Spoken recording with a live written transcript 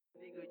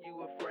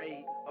you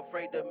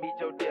afraid to meet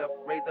your death.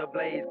 Raise the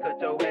blaze, cut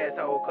your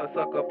asshole, cause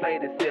sucker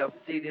played itself.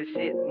 See, this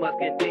shit must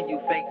continue,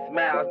 fake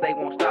smiles, they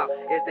won't stop.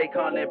 As they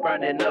call it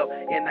burning up,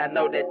 and I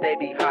know that they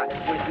be hot.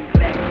 When you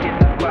black in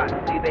the spot,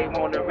 see they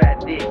wanna ride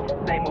dick.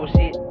 Same old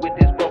shit with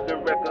this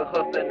broken record,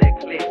 hustling that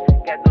click.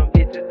 Got them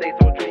bitches, they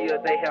so real,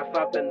 they have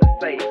something to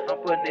say. I'm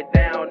putting it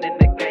down in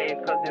the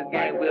game, cause this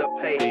game will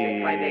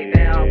pay. Like they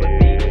down with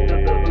me, to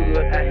the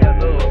hood, I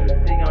have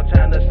love. See, I'm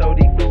trying to show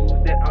these fools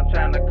that I'm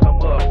trying to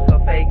come up. So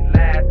fake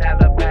lies,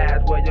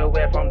 alibis, where you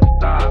at from the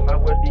start. My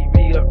words be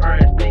real,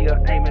 earnest, still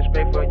aiming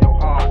straight for your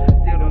heart.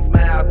 Still them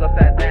smiles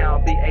upside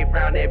down, be a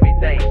frown every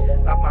day.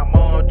 Lost my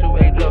mom to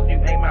a drug, you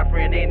ain't my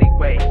friend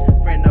anyway.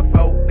 Friend of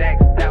folk,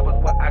 that was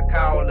what I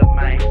call a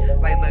man.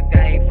 Like the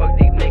game, fuck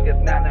these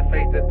niggas, Smilin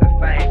Faces the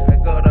same. I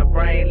got a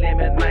brain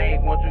lemon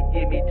lane, won't you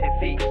give me 10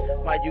 feet?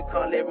 Why you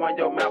can't live on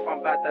your mouth, I'm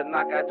about to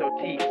knock out your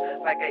teeth.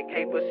 Like a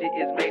caper, shit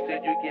is made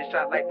till you get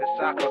shot like the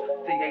shocker.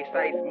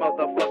 CA6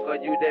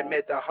 motherfucker, you that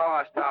met the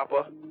hard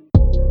stopper.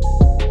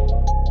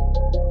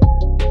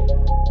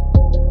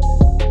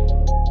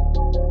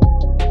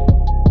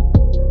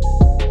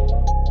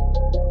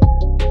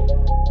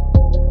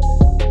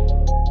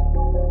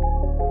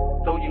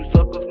 So you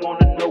suckers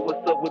wanna know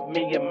what's up with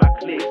me and my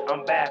clique.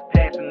 I'm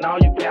bypassing all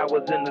you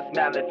cowards in the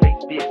Smilin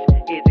Face bitch.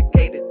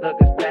 Educated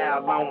thugger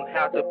style on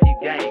how to peep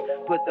game.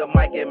 Put the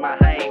mic in my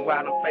hand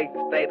while them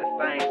faces stay the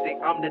same. See,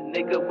 I'm the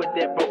nigga with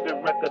that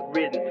broken record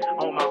written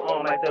on my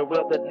arm like the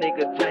other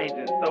nigga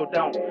changing. So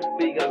don't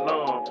be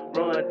alarmed.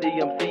 Run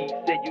DMC,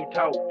 said you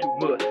talk too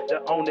much.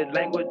 The only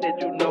language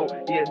that you know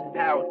is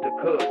how to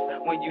cuss.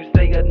 When you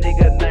say a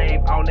nigga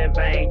name all in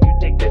vain, you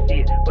think that's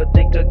it. But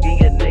think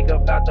again,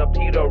 nigga, about the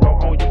Peter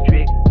on you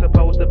trick.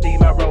 Supposed to be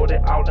my road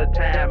all the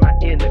time, my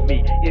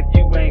enemy. If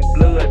you ain't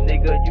blood,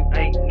 nigga, you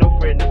ain't no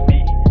friend to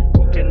me.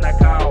 Who can I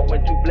call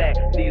when you black?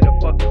 Need a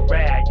fucking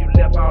ride. You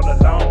left all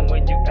alone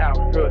when you out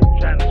here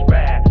trying to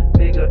strive.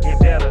 Bigger and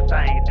better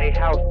things. A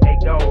house,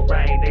 a gold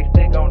ring. They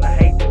still gonna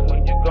hate you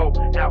when you go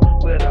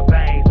out with a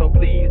bang. So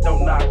please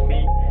don't knock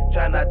me.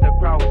 Try not to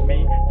cross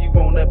me. You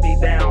wanna be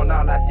down,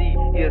 all I see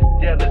is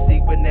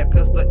jealousy. When that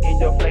pistol in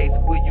your